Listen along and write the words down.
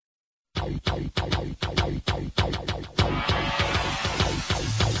Welcome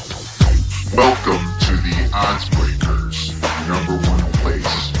to the Odds Breakers, number one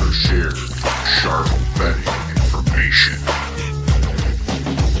place for shared, sharp betting information.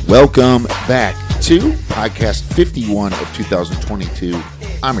 Welcome back to podcast 51 of 2022.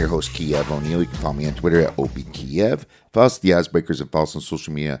 I'm your host, Kiev O'Neill. You can follow me on Twitter at OBKiev. Follow us at the Odds Breakers and follow us on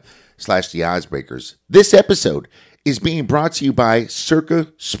social media /the Odds Breakers. This episode is being brought to you by Circa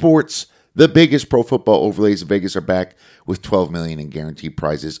Sports. The biggest pro football overlays in Vegas are back with $12 million in guaranteed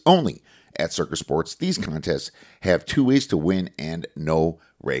prizes only at Circa Sports. These contests have two ways to win and no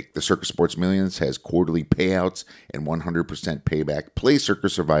rake. The Circa Sports Millions has quarterly payouts and 100% payback. Play Circa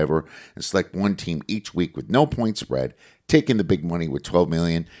Survivor and select one team each week with no point spread. Take in the big money with $12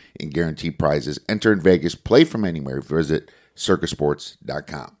 million in guaranteed prizes. Enter in Vegas. Play from anywhere. Visit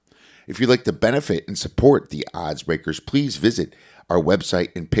circasports.com. If you'd like to benefit and support the Odds Breakers, please visit our website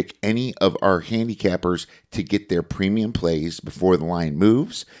and pick any of our handicappers to get their premium plays before the line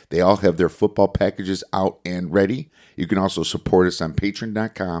moves. They all have their football packages out and ready. You can also support us on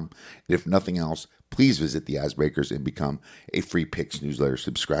patreon.com. And if nothing else, please visit the Odds Breakers and become a free picks newsletter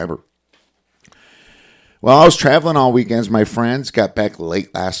subscriber. Well, I was traveling all weekends, my friends. Got back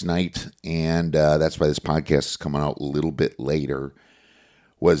late last night, and that's why this podcast is coming out a little bit later.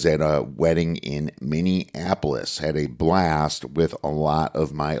 Was at a wedding in Minneapolis. Had a blast with a lot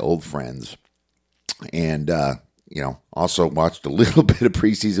of my old friends. And, also watched a little bit of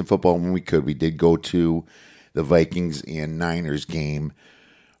preseason football when we could. We did go to the Vikings and Niners game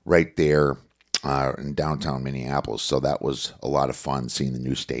right there in downtown Minneapolis. So that was a lot of fun seeing the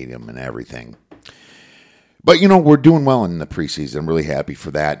new stadium and everything. But, we're doing well in the preseason. I'm really happy for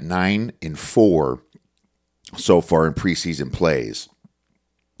that. 9-4 so far in preseason plays.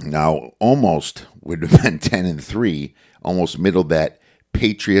 Now, almost would have been 10-3, almost middled that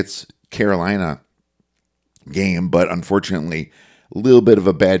Patriots-Carolina game, but unfortunately, a little bit of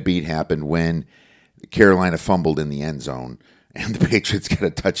a bad beat happened when Carolina fumbled in the end zone, and the Patriots got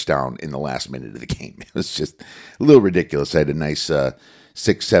a touchdown in the last minute of the game. It was just a little ridiculous. I had a nice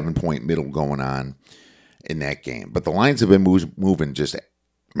 6-7 point middle going on in that game. But the lines have been moving just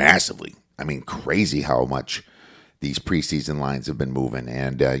massively. I mean, crazy how much these preseason lines have been moving.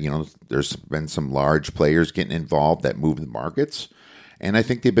 And, there's been some large players getting involved that move the markets. And I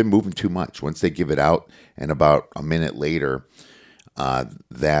think they've been moving too much. Once they give it out and about a minute later,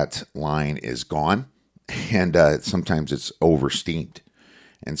 that line is gone. And sometimes it's oversteamed.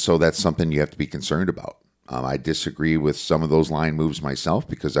 And so that's something you have to be concerned about. I disagree with some of those line moves myself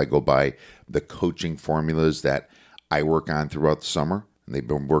because I go by the coaching formulas that I work on throughout the summer. And they've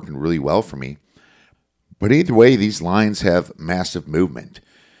been working really well for me. But either way, these lines have massive movement.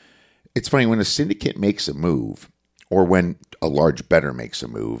 It's funny, when a syndicate makes a move, or when a large bettor makes a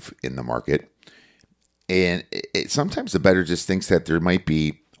move in the market, and sometimes the bettor just thinks that there might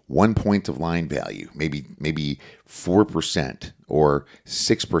be 1 point of line value, maybe 4% or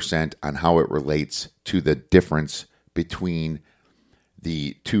 6% on how it relates to the difference between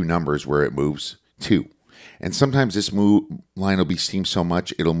the two numbers where it moves to. And sometimes this line will be steamed so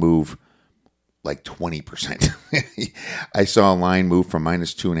much, it'll move like 20%. I saw a line move from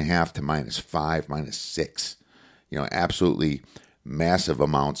 -2.5 to -5, -6. Absolutely massive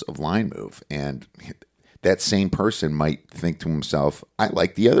amounts of line move. And that same person might think to himself, I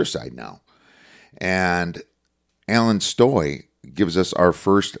like the other side now. And Alan Stoy gives us our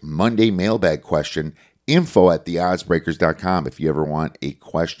first Monday mailbag question, info@theoddsbreakers.com if you ever want a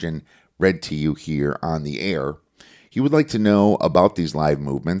question read to you here on the air. He would like to know about these live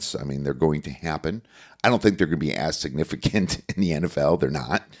movements. I mean, they're going to happen. I don't think they're going to be as significant in the NFL. They're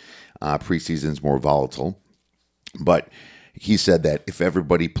not. Preseason's more volatile. But he said that if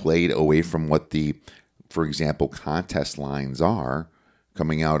everybody played away from what the, for example, contest lines are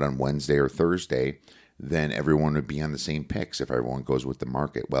coming out on Wednesday or Thursday, then everyone would be on the same picks if everyone goes with the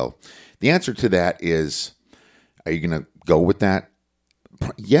market. Well, the answer to that is, are you going to go with that?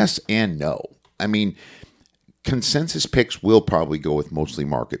 Yes and no. I mean, consensus picks will probably go with mostly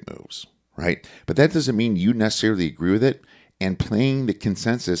market moves, right? But that doesn't mean you necessarily agree with it, and playing the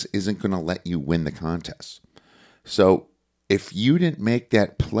consensus isn't going to let you win the contest. So if you didn't make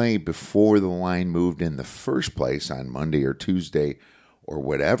that play before the line moved in the first place on Monday or Tuesday or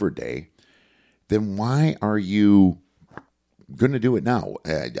whatever day, then why are you going to do it now?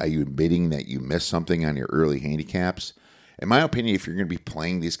 Are you admitting that you missed something on your early handicaps? In my opinion, if you're going to be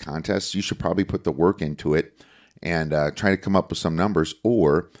playing these contests, you should probably put the work into it and try to come up with some numbers,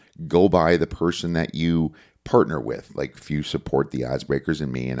 or go by the person that you partner with. Like if you support the Odds Breakers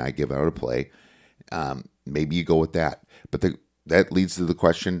and me and I give out a play, maybe you go with that. But that leads to the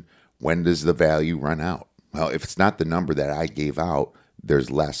question, when does the value run out? Well, if it's not the number that I gave out, there's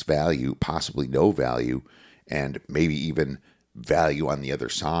less value, possibly no value, and maybe even value on the other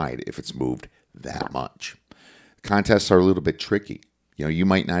side if it's moved that much. Contests are a little bit tricky. You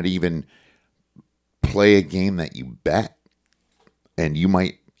might not even play a game that you bet, and you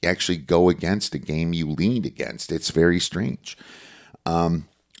might actually go against a game you leaned against. It's very strange.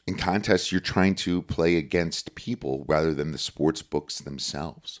 In contests, you're trying to play against people rather than the sports books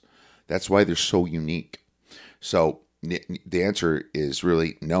themselves. That's why they're so unique. So the answer is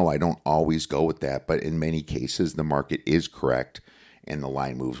really no, I don't always go with that. But in many cases, the market is correct and the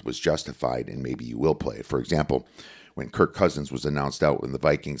line move was justified, and maybe you will play it. For example, when Kirk Cousins was announced out in the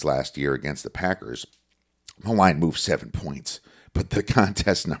Vikings last year against the Packers, the line moved 7 points. But the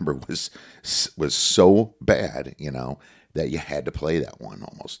contest number was so bad, that you had to play that one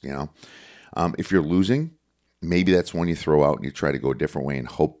almost, If you're losing, maybe that's one you throw out and you try to go a different way and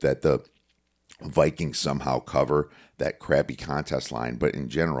hope that the Vikings somehow cover that crappy contest line. But in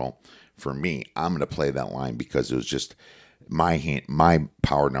general, for me, I'm going to play that line because it was just my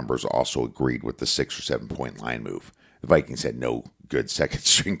power numbers also agreed with the 6 or 7 point line move. The Vikings had no good second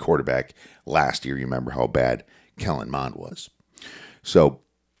string quarterback last year. You remember how bad Kellen Mond was. So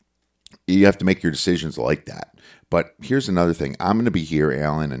you have to make your decisions like that. But here's another thing. I'm going to be here,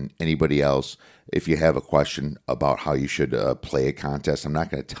 Alan, and anybody else, if you have a question about how you should play a contest. I'm not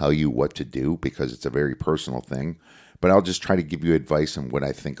going to tell you what to do because it's a very personal thing. But I'll just try to give you advice on what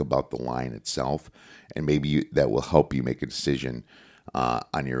I think about the line itself. And maybe that will help you make a decision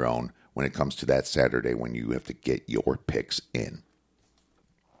on your own when it comes to that Saturday when you have to get your picks in.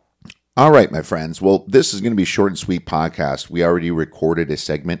 All right, my friends. Well, this is going to be a short and sweet podcast. We already recorded a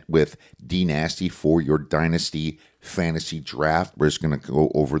segment with Dynasty for your Dynasty fantasy draft. We're just going to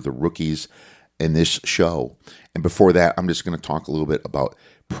go over the rookies in this show. And before that, I'm just going to talk a little bit about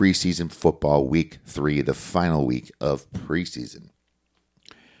preseason football week 3, the final week of preseason.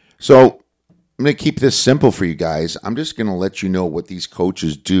 So I'm going to keep this simple for you guys. I'm just going to let you know what these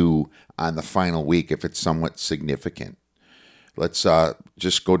coaches do on the final week if it's somewhat significant. Let's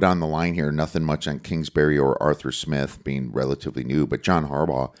just go down the line here. Nothing much on Kingsbury or Arthur Smith being relatively new, but John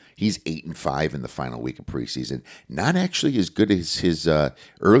Harbaugh, he's 8-5 in the final week of preseason. Not actually as good as his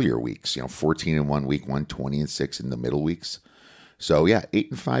earlier weeks. 14-1 week 1, 20-6 in the middle weeks. So yeah,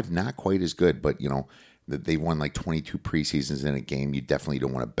 8-5, not quite as good, but they won like 22 preseasons in a game. You definitely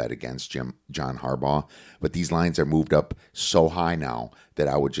don't want to bet against John Harbaugh. But these lines are moved up so high now that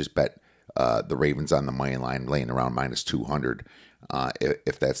I would just bet the Ravens on the money line laying around minus 200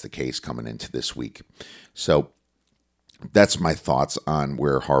 if that's the case coming into this week. So that's my thoughts on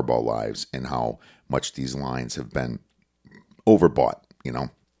where Harbaugh lies and how much these lines have been overbought.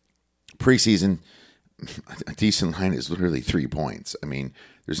 Preseason, a decent line is literally 3 points. I mean,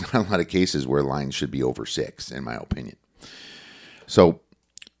 there's not a lot of cases where lines should be over 6, in my opinion. So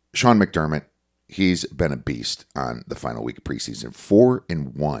Sean McDermott, he's been a beast on the final week of preseason.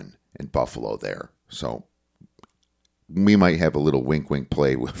 4-1 in Buffalo there. So we might have a little wink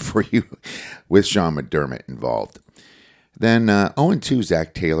play for you with Sean McDermott involved. Then 0-2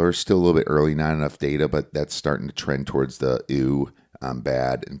 Zach Taylor, still a little bit early, not enough data, but that's starting to trend towards the I'm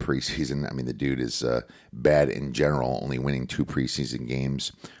bad in preseason. I mean, the dude is bad in general, only winning 2 preseason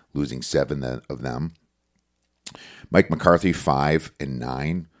games, losing 7 of them. Mike McCarthy,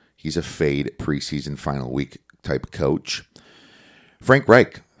 5-9. He's a fade preseason final week type coach. Frank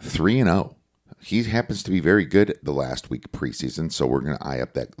Reich, 3-0. He happens to be very good the last week of preseason, so we're going to eye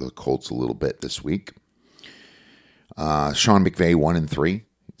up the Colts a little bit this week. Sean McVay, 1-3.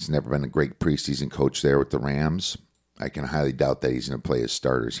 He's never been a great preseason coach there with the Rams. I can highly doubt that he's going to play his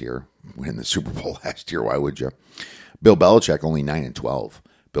starters here. Win the Super Bowl last year, why would you? Bill Belichick, only 9-12.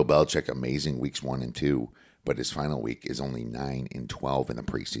 Bill Belichick, amazing weeks 1 and 2, but his final week is only 9-12 in the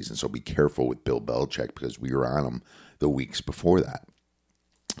preseason. So be careful with Bill Belichick because we were on him the weeks before that.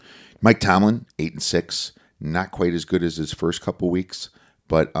 Mike Tomlin, 8-6, not quite as good as his first couple weeks,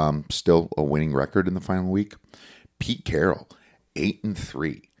 but still a winning record in the final week. Pete Carroll,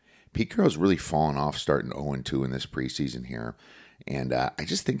 8-3. Pete Carroll's really fallen off starting 0-2 in this preseason here, and I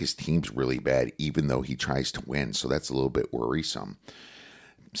just think his team's really bad, even though he tries to win, so that's a little bit worrisome.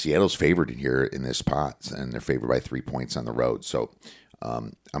 Seattle's favored in here in this spot, and they're favored by 3 points on the road, so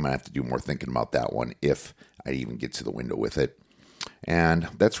I'm going to have to do more thinking about that one if I even get to the window with it. And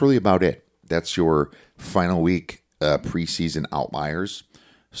that's really about it. That's your final week preseason outliers.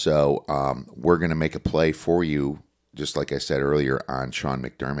 So we're going to make a play for you, just like I said earlier, on Sean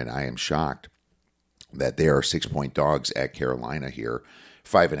McDermott. I am shocked that they are 6-point dogs at Carolina here.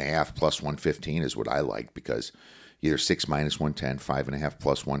 5.5 plus 115 is what I like because, either 6 minus 110, 5.5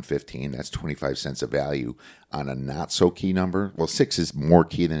 plus 115. That's 25 cents of value on a not so key number. Well, 6 is more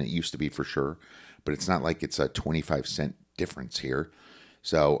key than it used to be for sure, but it's not like it's a 25 cent difference here.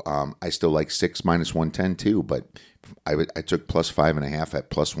 So I still like 6 minus 110 too, but I took plus 5.5 at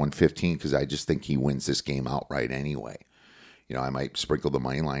plus 115 because I just think he wins this game outright anyway. I might sprinkle the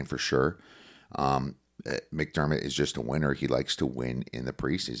money line for sure. McDermott is just a winner. He likes to win in the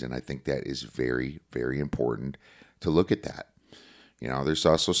preseason. I think that is very, very important to look at that. There's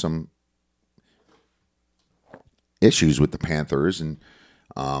also some issues with the Panthers and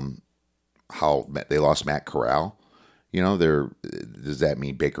how they lost Matt Corral. Does that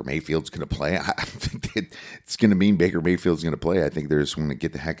mean Baker Mayfield's going to play? I think it's going to mean Baker Mayfield's going to play. I think they're just going to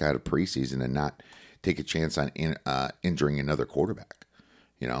get the heck out of preseason and not take a chance on injuring another quarterback.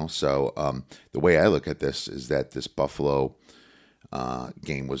 So the way I look at this is that this Buffalo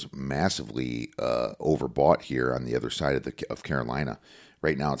game was massively overbought here on the other side of Carolina.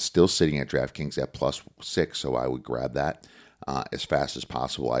 Right now, it's still sitting at DraftKings at plus 6, so I would grab that as fast as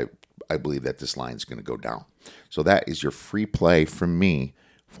possible. I believe that this line is going to go down. So that is your free play from me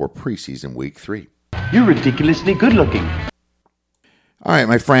for preseason week 3. You're ridiculously good looking. All right,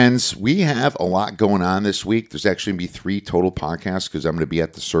 my friends, we have a lot going on this week. There's actually going to be 3 total podcasts because I'm going to be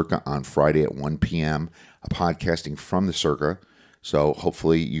at the Circa on Friday at 1 p.m. Podcasting from the Circa. So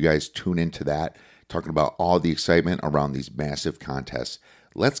hopefully you guys tune into that, talking about all the excitement around these massive contests.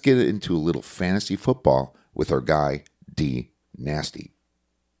 Let's get into a little fantasy football with our guy, Dynasty.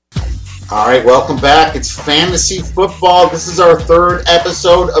 All right, welcome back. It's Fantasy Football. This is our 3rd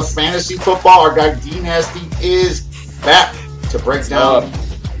episode of Fantasy Football. Our guy Dynasty is back to break down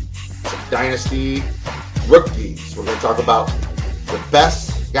some Dynasty rookies. We're going to talk about the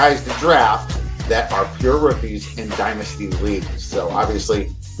best guys to draft that are pure rookies in Dynasty leagues. So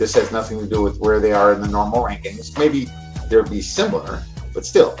obviously, this has nothing to do with where they are in the normal rankings. Maybe they'll be similar, but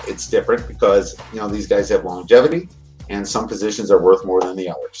still, it's different because these guys have longevity. And some positions are worth more than the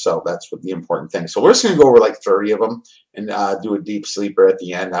others. So that's what the important thing. So we're just going to go over like 30 of them and do a deep sleeper at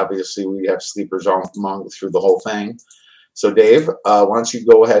the end. Obviously, we have sleepers all through the whole thing. So, Dave, why don't you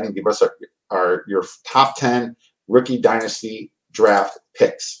go ahead and give us your top 10 rookie dynasty draft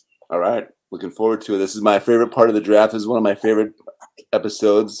picks. All right. Looking forward to it. This is my favorite part of the draft. This is one of my favorite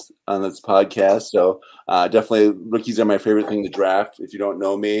episodes on this podcast. So definitely rookies are my favorite thing to draft. If you don't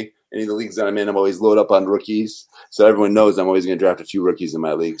know me, any of the leagues that I'm in, I'm always load up on rookies. So everyone knows I'm always going to draft a few rookies in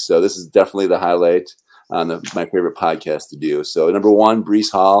my league. So this is definitely the highlight on my favorite podcast to do. So number 1,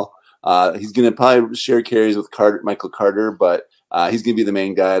 Breece Hall. He's going to probably share carries with Michael Carter, but he's going to be the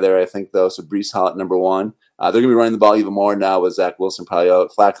main guy there, I think, though. So Breece Hall at number 1. They're going to be running the ball even more now with Zach Wilson probably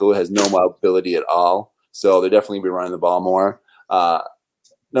out. Flacco has no mobility at all. So they're definitely going to be running the ball more.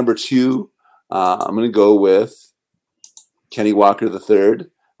 Number 2, I'm going to go with Kenny Walker III.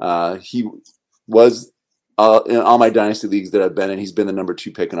 He was in all my dynasty leagues that I've been in. He's been the number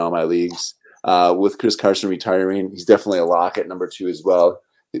 2 pick in all my leagues. With Chris Carson retiring, he's definitely a lock at number 2 as well.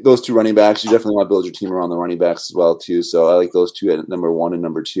 Those 2 running backs, you definitely want to build your team around the running backs as well too. So I like those 2 at number 1 and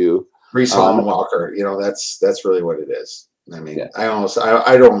number 2. Breece Hall and Walker, that's really what it is. I mean, yeah.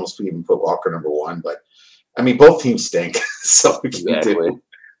 I'd almost even put Walker number 1, but I mean both teams stink, so we can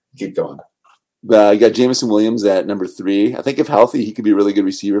keep going. You got Jameson Williams at number 3. I think if healthy, he could be a really good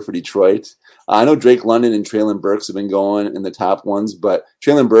receiver for Detroit. I know Drake London and Treylon Burks have been going in the top ones, but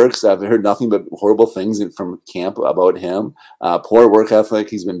Treylon Burks, I've heard nothing but horrible things from camp about him. Poor work ethic.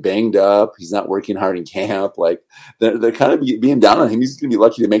 He's been banged up. He's not working hard in camp. Like they're kind of being down on him. He's going to be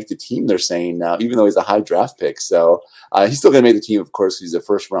lucky to make the team, they're saying now, even though he's a high draft pick. So he's still going to make the team, of course. He's a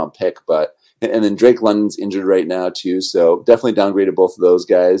first-round pick, and then Drake London's injured right now too. So definitely downgraded both of those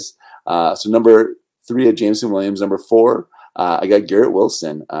guys. So number 3 at Jameson Williams. Number 4, I got Garrett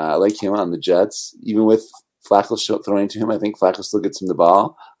Wilson. I like him on the Jets. Even with Flacco throwing to him, I think Flacco still gets him the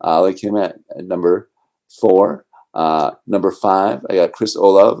ball. I like him at number 4. Number 5, I got Chris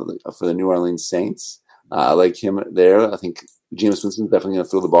Olave for the New Orleans Saints. I like him there. I think Jameis Winston's definitely going to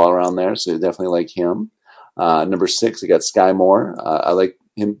throw the ball around there, so I definitely like him. Number 6, I got Sky Moore. I like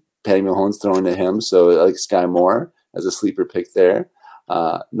him. Patty Mahomes throwing to him, so I like Sky Moore as a sleeper pick there.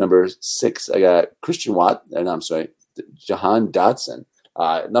 Number 6, I got Jahan Dotson.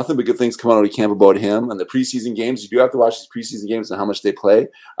 Nothing but good things come out of camp about him. And the preseason games, you do have to watch these preseason games and how much they play.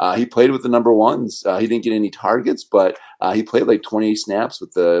 He played with the number 1s. He didn't get any targets, but he played like 20 snaps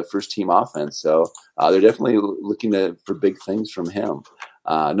with the first team offense. So they're definitely looking for big things from him.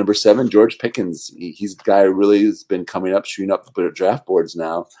 Number 7, George Pickens. He's the guy who really has been coming up, shooting up the draft boards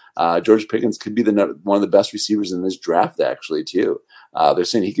now. George Pickens could be one of the best receivers in this draft, actually, too. They're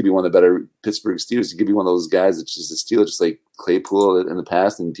saying he could be one of the better Pittsburgh Steelers. He could be one of those guys that's just a Steeler, just like Claypool in the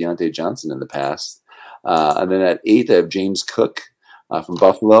past and Deontay Johnson in the past. And then at 8, I have James Cook from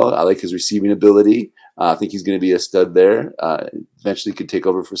Buffalo. I like his receiving ability. I think he's going to be a stud there. Eventually could take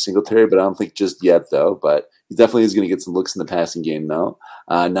over for Singletary, but I don't think just yet, though. But he definitely is going to get some looks in the passing game, though.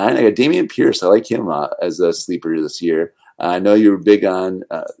 9, I got Dameon Pierce. I like him as a sleeper this year. I know you were big on,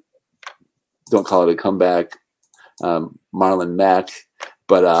 don't call it a comeback, Marlon Mack,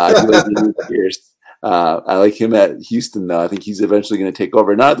 but I do like Dameon Pierce. I like him at Houston, though. I think he's eventually going to take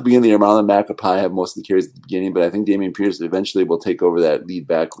over. Not at the beginning of the year. Marlon Mack will probably have most of the carries at the beginning, but I think Dameon Pierce eventually will take over that lead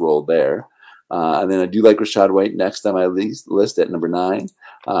back role there. And then I do like Rachaad White next on my list at number 9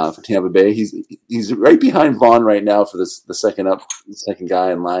 for Tampa Bay. He's right behind Vaughn right now for the second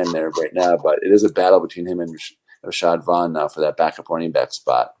guy in line there right now, but it is a battle between him and Rashad Vaughn now for that backup running back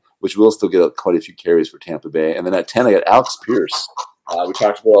spot, which will still get quite a few carries for Tampa Bay. And then at 10, I got Alex Pierce. We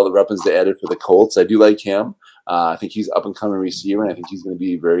talked about all the weapons they added for the Colts. I do like him. I think he's up-and-coming receiver, and I think he's going to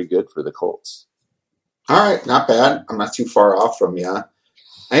be very good for the Colts. All right, not bad. I'm not too far off from you.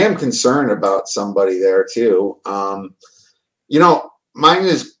 I am concerned about somebody there, too. Mine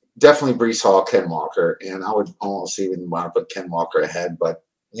is definitely Breece Hall, Ken Walker, and I would almost even want to put Ken Walker ahead. But,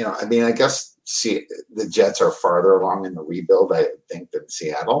 I guess the Jets are farther along in the rebuild, I think, than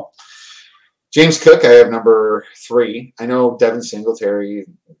Seattle. James Cook, I have number 3. I know Devin Singletary,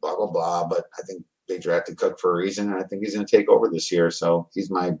 blah, blah, blah, but I think they drafted Cook for a reason, and I think he's going to take over this year. So he's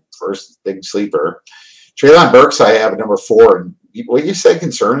my first big sleeper. Treylon Burks, I have at number 4. And what you said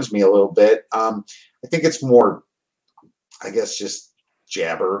concerns me a little bit. I think it's more, just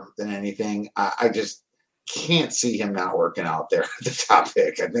jabber than anything. I just can't see him not working out there at the top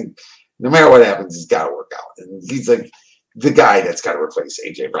pick. I think no matter what happens, he's got to work out. And he's like the guy that's got to replace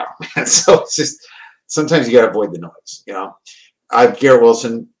A.J. Brown, man. So it's just sometimes you got to avoid the noise, I have Garrett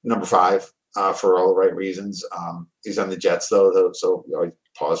Wilson, number 5, for all the right reasons. He's on the Jets, though, so I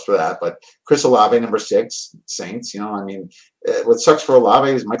pause for that. But Chris Olave, number 6, Saints. What sucks for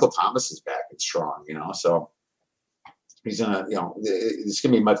Olave is Michael Thomas is back and strong. So he's gonna, it's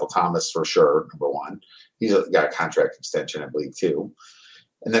gonna be Michael Thomas for sure. Number 1, he's got a contract extension, I believe, too.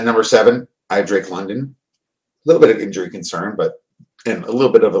 And then number 7, I have Drake London. A little bit of injury concern, and a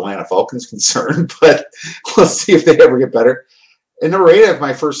little bit of Atlanta Falcons concern, but we'll see if they ever get better. And number 8, I have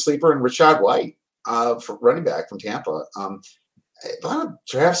my first sleeper in Rachaad White, for running back from Tampa. A lot of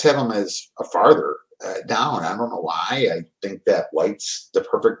drafts have him as a farther down. I don't know why. I think that White's the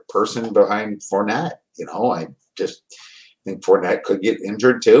perfect person behind Fournette. I just think Fournette could get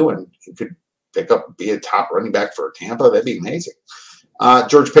injured too, and he could be a top running back for Tampa. That'd be amazing.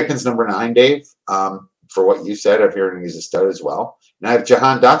 George Pickens, number 9, Dave. For what you said, I'm hearing he's a stud as well. And I have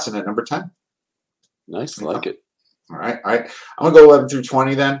Jahan Dotson at number 10. Nice, I like it. All right. I'm going to go 11 through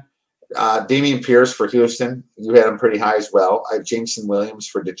 20 then. Dameon Pierce for Houston. You had him pretty high as well. I have Jameson Williams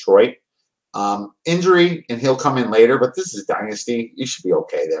for Detroit. Injury, and he'll come in later, but this is Dynasty. You should be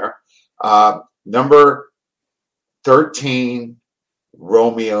okay there. Number 13,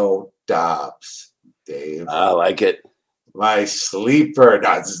 Romeo Doubs. Dave. I like it. My sleeper.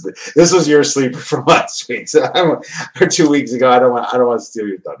 No, this was your sleeper from last week. So or 2 weeks ago. I don't want to steal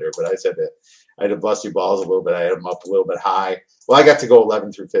your thunder, but I said that I had to bust your balls a little bit. I had them up a little bit high. Well, I got to go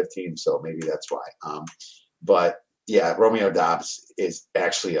 11 through 15, so maybe that's why. But yeah, Romeo Doubs is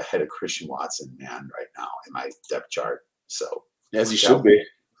actually ahead of Christian Watson, man, right now in my depth chart. So as he should be.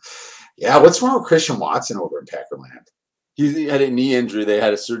 Yeah, what's wrong with Christian Watson over in Packerland? He had a knee injury. They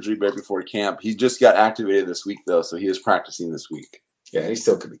had a surgery right before camp. He just got activated this week, though, so he is practicing this week. Yeah, he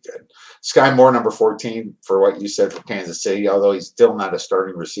still could be good. Sky Moore, number 14, for what you said for Kansas City, although he's still not a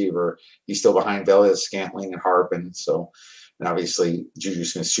starting receiver. He's still behind Valdez, Scantling, and Harpin. So, and obviously, Juju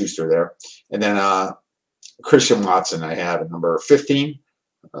Smith-Schuster there. And then Christian Watson, I have at number 15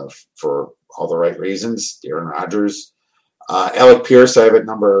 for all the right reasons. Aaron Rodgers. Alec Pierce, I have at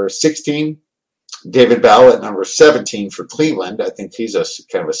number 16. David Bell at number 17 for Cleveland. I think he's a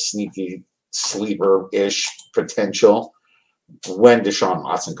kind of a sneaky sleeper-ish potential when Deshaun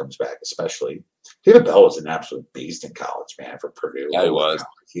Watson comes back, especially. David Bell was an absolute beast in college, man, for Purdue. Yeah, he was.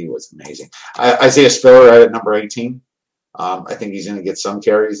 He was amazing. Isaiah Spiller at number 18. I think he's going to get some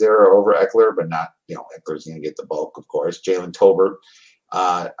carries there over Eckler, but not, Eckler's going to get the bulk, of course. Jalen Tolbert,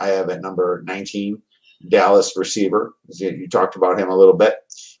 I have at number 19. Dallas receiver. You talked about him a little bit.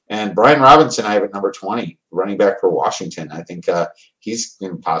 And Brian Robinson, I have at number 20, running back for Washington. I think he's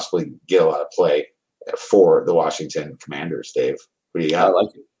going to possibly get a lot of play for the Washington Commanders, Dave. What do you got? I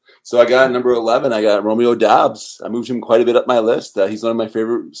like it. So I got number 11. I got Romeo Doubs. I moved him quite a bit up my list. He's one of my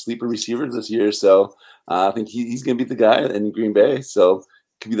favorite sleeper receivers this year. So I think he's going to be the guy in Green Bay. So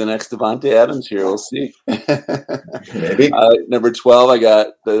could be the next Devontae Adams here. We'll see. Maybe. Number 12, I got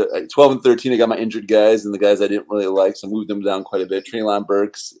the 12 and 13. I got my injured guys and the guys I didn't really like. So I moved them down quite a bit. Treylon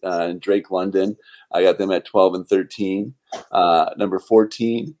Burks and Drake London. I got them at 12 and 13. Number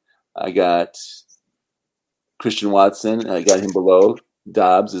 14, I got Christian Watson. I got him below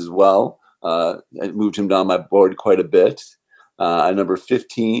Dobbs as well. I moved him down my board quite a bit. At number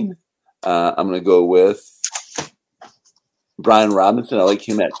 15, I'm going to go with Brian Robinson. I like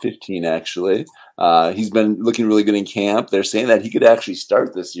him at 15, actually. He's been looking really good in camp. They're saying that he could actually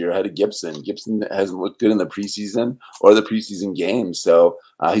start this year ahead of Gibson. Gibson hasn't looked good in the preseason or the preseason games. So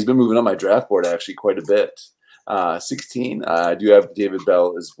he's been moving on my draft board actually quite a bit. 16, I do have David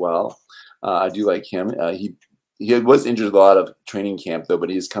Bell as well. I do like him. He was injured a lot of training camp, though, but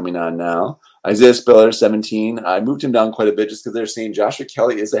he is coming on now. Isaiah Spiller, 17. I moved him down quite a bit just because they're saying Joshua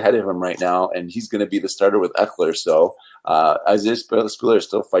Kelly is ahead of him right now, and he's going to be the starter with Eckler. So Isaiah Spiller is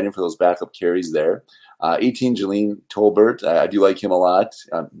still fighting for those backup carries there. 18, Jalen Tolbert. I do like him a lot.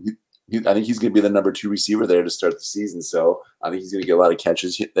 I think he's going to be the number 2 receiver there to start the season. So I think he's going to get a lot of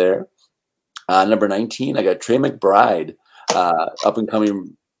catches hit there. Number 19, I got Trey McBride,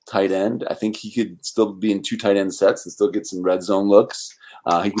 up-and-coming tight end. I think he could still be in 2 tight end sets and still get some red zone looks.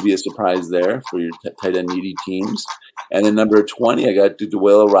 He could be a surprise there for your tight end needy teams. And then number 20, I got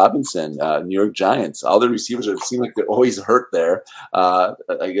Dwayne Robinson, New York Giants. All the receivers seem like they're always hurt there. I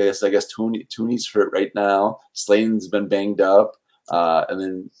guess Tooney's hurt right now. Slayton's been banged up, and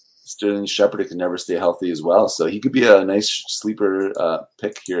then Sterling Shepard can never stay healthy as well. So he could be a nice sleeper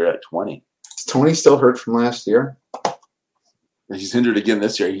pick here at 20. Is Tony still hurt from last year? He's injured again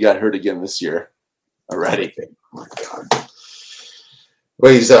this year. He got hurt again this year already. Oh my God.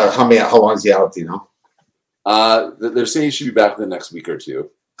 Well, he's how long is he out? Do you know? They're saying he should be back in the next week or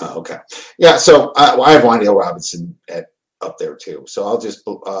two. Oh, okay. Yeah. So I have Wan'Dale Robinson up there too. So I'll just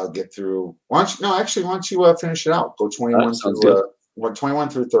get through. Why don't you finish it out? Go 21 21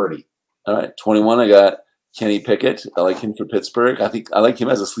 through 30. All right, 21. I got Kenny Pickett. I like him for Pittsburgh. I like him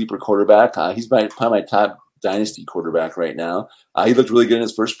as a sleeper quarterback. He's probably my top Dynasty quarterback right now. He looked really good in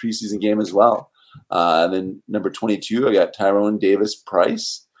his first preseason game as well. And then number 22, I got Tyrone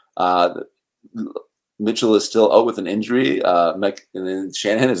Davis-Price. Mitchell is still out with an injury. And then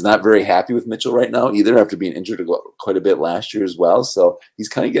Shanahan is not very happy with Mitchell right now either, after being injured quite a bit last year as well. So he's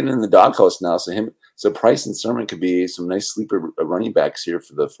kind of getting in the doghouse now. So Price and Sermon could be some nice sleeper running backs here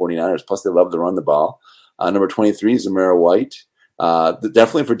for the 49ers. Plus, they love to run the ball. Number 23 is Zamira White.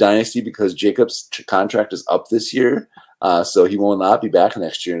 Definitely for Dynasty because Jacobs' contract is up this year. So he will not be back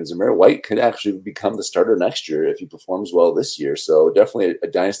next year. And Zamir White could actually become the starter next year if he performs well this year. So definitely a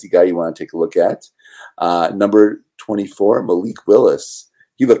Dynasty guy you want to take a look at. Number 24, Malik Willis.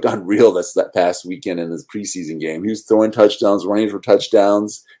 He looked unreal that past weekend in his preseason game. He was throwing touchdowns, running for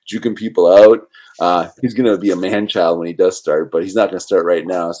touchdowns, juking people out. He's going to be a man-child when he does start, but he's not going to start right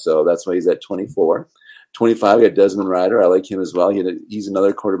now. So that's why he's at 24. 25, I got Desmond Ridder. I like him as well. He's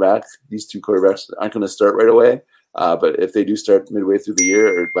another quarterback. These two quarterbacks aren't going to start right away. But if they do start midway through the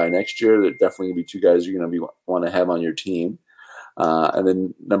year or by next year, they're definitely going to be 2 guys you're going to want to have on your team. And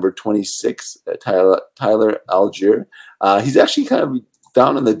then number 26, Tyler Algier. He's actually kind of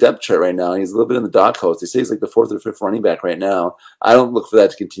down in the depth chart right now. He's a little bit in the doghouse. They say he's like the 4th or 5th running back right now. I don't look for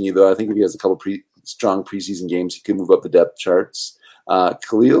that to continue, though. I think if he has a couple strong preseason games, he could move up the depth charts.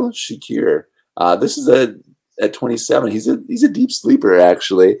 Khalil Shakir. This is at 27. He's a deep sleeper,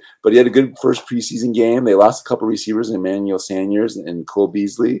 actually, but he had a good first preseason game. They lost a couple receivers, Emmanuel Sanders and Cole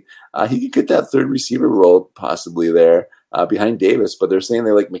Beasley. He could get that 3rd receiver role possibly there behind Davis, but they're saying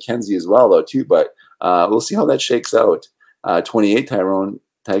they like McKenzie as well, though, too. But we'll see how that shakes out. 28,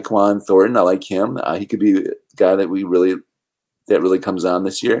 Tyquan Thornton. I like him. He could be a guy that really comes on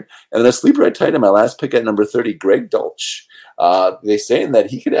this year. And then a sleeper at tight end, my last pick at number 30, Greg Dulcich. They're saying that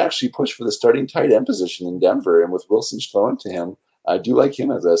he could actually push for the starting tight end position in Denver, and with Wilson throwing to him, I do like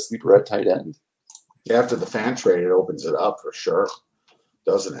him as a sleeper at tight end. Yeah, after the fan trade, it opens it up for sure,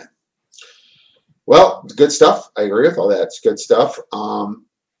 doesn't it? Well, good stuff. I agree with all that. It's good stuff. I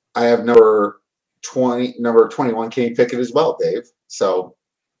have number 21, Kenny Pickett as well, Dave. So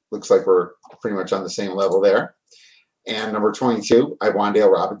looks like we're pretty much on the same level there. And number 22, I have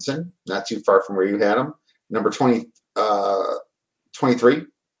Wan'Dale Robinson, not too far from where you had him. Number 22,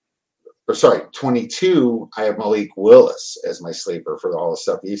 I have Malik Willis as my sleeper for all the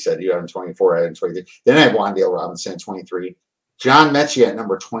stuff you said. You have him 24, I had him 23. Then I have Wan'Dale Robinson at 23. John Mechie at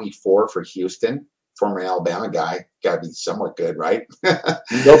number 24 for Houston. former Alabama guy. Got to be somewhat good, right?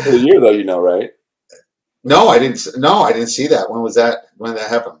 You go for the year, though, right? No, I didn't see that. When was that? When did that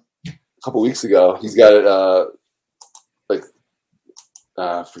happen? A couple weeks ago. He's got it,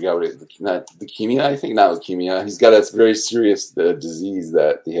 I forgot what not leukemia, I think. Not leukemia. He's got a very serious disease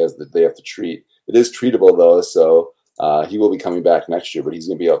that they have to treat. It is treatable, though, so he will be coming back next year, but he's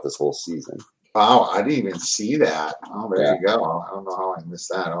going to be out this whole season. Wow, I didn't even see that. Oh, there you go. I don't know how I missed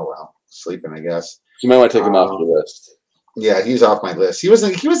that. Oh, well. Sleeping, I guess. You might want to take him off your list. Yeah, he's off my list. He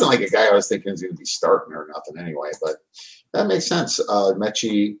wasn't like a guy I was thinking was going to be starting or nothing anyway, but that makes sense.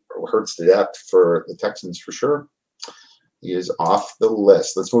 Mechie hurts to death for the Texans for sure. He is off the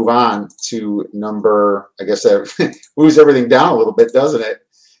list. Let's move on to number, I guess that moves everything down a little bit, doesn't it?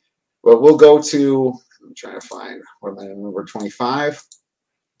 But we'll go to, I'm trying to find, what am I, number 25?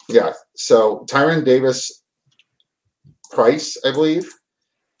 Yeah, so Tyron Davis Price, I believe,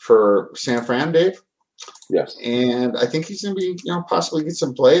 for San Fran, Dave. Yes. And I think he's going to be, possibly get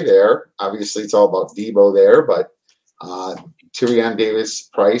some play there. Obviously, it's all about Debo there, but Tyrion Davis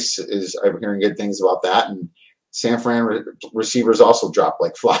Price I'm hearing good things about that. And San Fran receivers also drop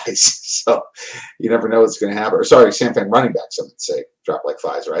like flies. So you never know what's going to happen. Or sorry, San Fran running backs, I would say, drop like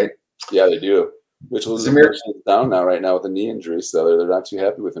flies, right? Yeah, they do. Mitchell is down now right now with a knee injury, so they're not too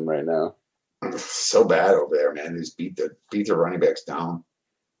happy with him right now. So bad over there, man. He's beat the running backs down.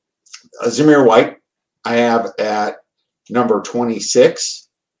 Zamir White, I have at number 26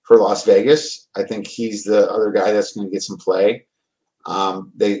 for Las Vegas. I think he's the other guy that's going to get some play.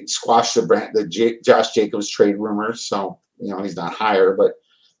 They squashed the Josh Jacobs trade rumors, so he's not higher, but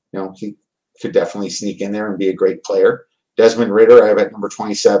he could definitely sneak in there and be a great player. Desmond Ridder, I have at number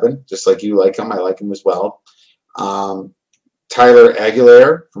 27, just like you like him. I like him as well. Tyler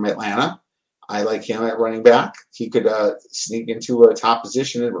Aguilar from Atlanta. I like him at running back. He could sneak into a top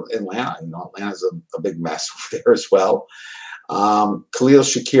position in Atlanta. Atlanta's a big mess there as well. Khalil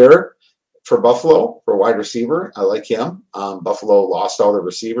Shakir for Buffalo for wide receiver. I like him. Buffalo lost all their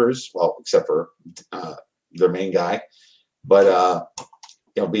receivers, well, except for their main guy. But,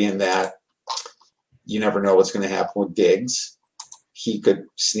 being that you never know what's going to happen with Diggs, he could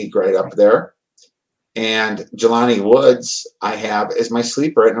sneak right up there. And Jelani Woods, I have as my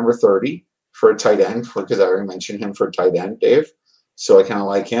sleeper at number 30. For a tight end, because I already mentioned him for a tight end, Dave. So I kind of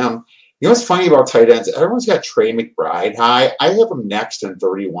like him. What's funny about tight ends? Everyone's got Trey McBride high. I have him next in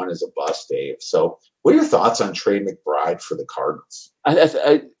 31 as a bust, Dave. So what are your thoughts on Trey McBride for the Cardinals?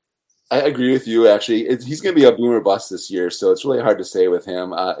 I agree with you, actually. He's going to be a boomer bust this year, so it's really hard to say with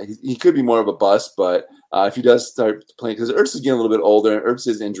him. He could be more of a bust, but if he does start playing, because Ertz is getting a little bit older, and Ertz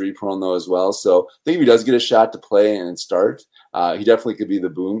is injury prone, though, as well. So I think if he does get a shot to play and start, he definitely could be the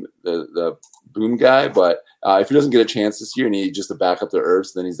boom guy. But if he doesn't get a chance this year and he's just a backup to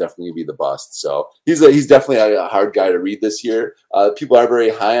Ertz, then he's definitely going to be the bust. So he's definitely a hard guy to read this year. People are very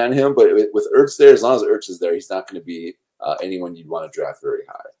high on him, but with Ertz there, as long as Ertz is there, he's not going to be anyone you'd want to draft very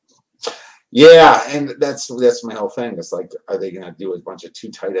high. Yeah, and that's my whole thing. It's like, are they going to do a bunch of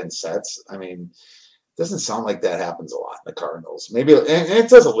 2 tight end sets? I mean, it doesn't sound like that happens a lot in the Cardinals. Maybe, and it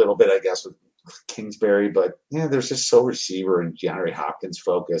does a little bit, I guess, with Kingsbury, but there's just so receiver and DeAndre Hopkins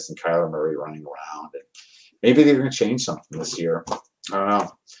focused and Kyler Murray running around. And maybe they're going to change something this year. I don't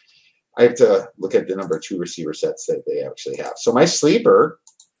know. I have to look at the number 2 receiver sets that they actually have. So my sleeper,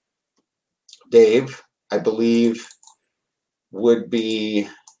 Dave, I believe would be,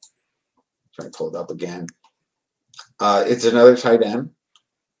 trying to pull it up again. It's another tight end,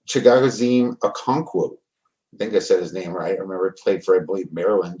 Chigoziem Okonkwo. I think I said his name right. I remember he played for, I believe,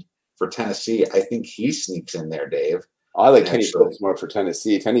 Maryland. For Tennessee, I think he sneaks in there, Dave. I like Kenny Phillips more for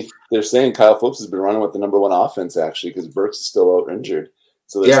Tennessee. They're saying Kyle Phillips has been running with the number 1 offense, actually, because Burks is still out injured.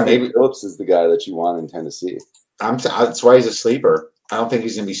 So maybe Phillips is the guy that you want in Tennessee. That's why he's a sleeper. I don't think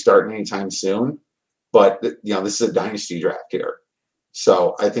he's going to be starting anytime soon, but this is a dynasty draft here.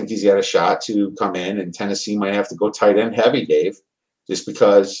 So I think he's got a shot to come in, and Tennessee might have to go tight end heavy, Dave, just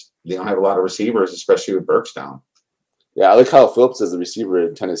because they don't have a lot of receivers, especially with Burks down. Yeah, I like Kyle Phillips as the receiver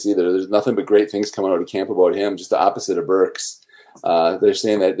in Tennessee. There's nothing but great things coming out of camp about him, just the opposite of Burks. They're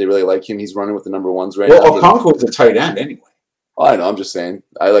saying that they really like him. He's running with the number 1s right now. Well, Okonkwo's a tight end anyway. Oh, I know. I'm just saying.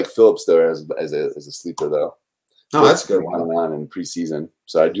 I like Phillips, though, as a sleeper, though. Oh, that's a good one. On in preseason.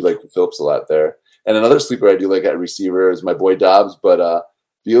 So I do like Phillips a lot there. And another sleeper I do like at receiver is my boy Dobbs, but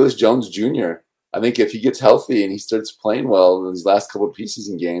Velus Jones Jr. I think if he gets healthy and he starts playing well in these last couple of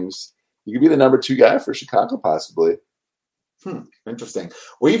preseason games, he could be the number 2 guy for Chicago, possibly. Interesting.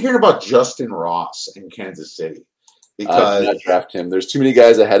 What are you hearing about Justin Ross in Kansas City? because not draft him. There's too many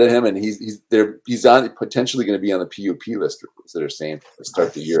guys ahead of him, and he's potentially going to be on the PUP list that are saying to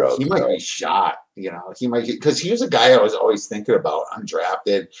start the year out. He might be shot. He might, because he was a guy I was always thinking about,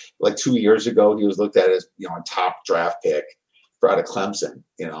 undrafted. Like 2 years ago, he was looked at as a top draft pick out of Clemson.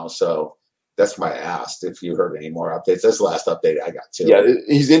 So that's why I asked if you heard any more updates. That's the last update I got too. Yeah,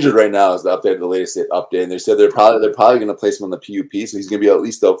 he's injured right now. Is the latest update, and they said they're probably going to place him on the PUP, so he's going to be at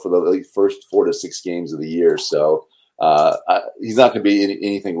least out for the first 4 to 6 games of the year. So he's not going to be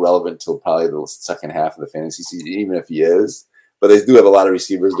anything relevant until probably the second half of the fantasy season, even if he is. But they do have a lot of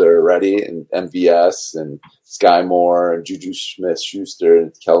receivers that are ready, and MVS and Sky Moore and Juju Smith-Schuster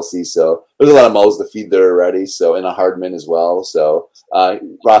and Kelsey. So there's a lot of mouths to feed there already. So, and a Hardman as well. So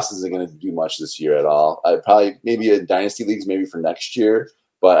Ross isn't going to do much this year at all. Probably maybe in dynasty leagues, maybe for next year,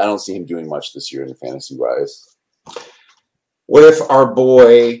 but I don't see him doing much this year in the fantasy wise. What if our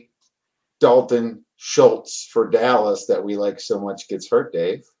boy Dalton Schultz for Dallas that we like so much gets hurt,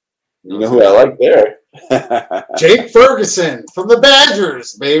 Dave? You know who I like there? Jake Ferguson from the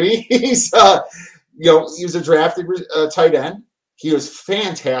Badgers, baby. He's he was a drafted tight end. He was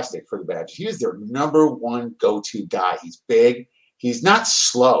fantastic for the Badgers. He was their number one go-to guy. He's big. He's not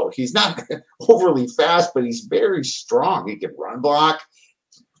slow. He's not overly fast, but he's very strong. He can run block.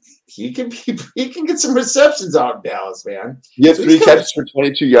 He can get some receptions out in Dallas, man. He had 3 catches for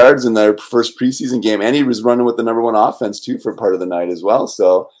 22 yards in their first preseason game, and he was running with the number 1 offense too for part of the night as well.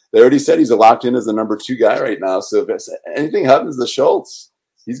 So they already said he's locked in as the number 2 guy right now. So if anything happens to Schultz,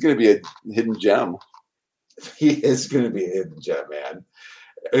 he's going to be a hidden gem. He is going to be a hidden gem, man.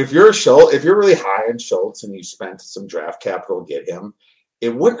 If you're really high on Schultz and you spent some draft capital to get him,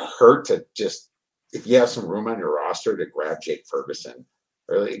 it wouldn't hurt to just, if you have some room on your roster, to grab Jake Ferguson.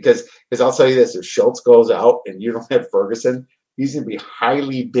 Really, because I'll tell you this: if Schultz goes out and you don't have Ferguson, he's going to be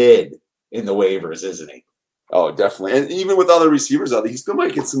highly bid in the waivers, isn't he? Oh, definitely. And even with other receivers out there, he still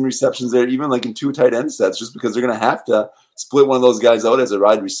might get some receptions there, even like in 2 tight end sets, just because they're going to have to split one of those guys out as a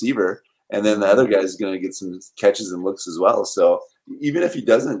wide receiver, and then the other guy is going to get some catches and looks as well. So even if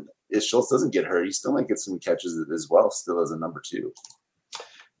Schultz doesn't get hurt, he still might get some catches as well, still as a number 2.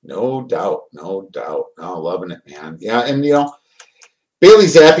 No doubt. Oh, loving it, man. Yeah, and Bailey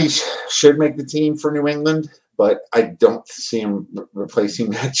Zappi should make the team for New England, but I don't see him replacing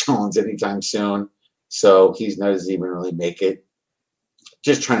Matt Jones anytime soon. So he's not as even really make it.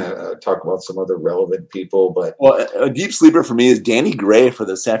 Just trying to talk about some other relevant people. But a deep sleeper for me is Danny Gray for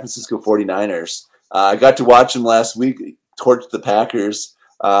the San Francisco 49ers. I got to watch him last week torch the Packers.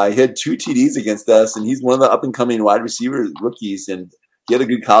 He had 2 TDs against us, and he's one of the up-and-coming wide receiver rookies, and he had a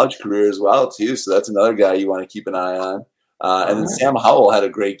good college career as well, too. So that's another guy you want to keep an eye on. And then Sam Howell had a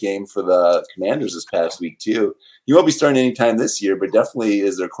great game for the Commanders this past week, too. He won't be starting anytime this year, but definitely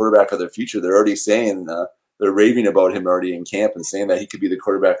is their quarterback of the future. They're already saying they're raving about him already in camp and saying that he could be the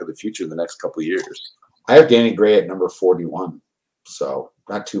quarterback of the future in the next couple of years. I have Danny Gray at number 41, so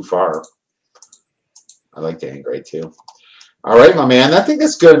not too far. I like Danny Gray, too. All right, my man. I think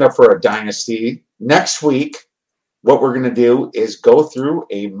that's good enough for a dynasty. Next week, what we're going to do is go through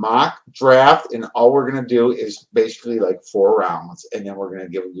a mock draft, and all we're going to do is basically like 4 rounds, and then we're going to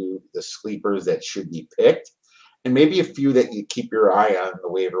give you the sleepers that should be picked, and maybe a few that you keep your eye on the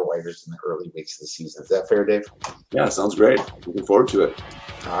waiver wires in the early weeks of the season. Is that fair, Dave? Yeah, sounds great. Looking forward to it.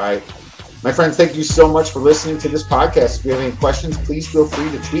 All right. My friends, thank you so much for listening to this podcast. If you have any questions, please feel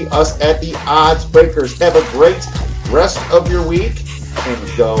free to tweet us at the Odds Breakers. Have a great rest of your week,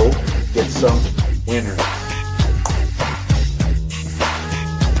 and go get some winners.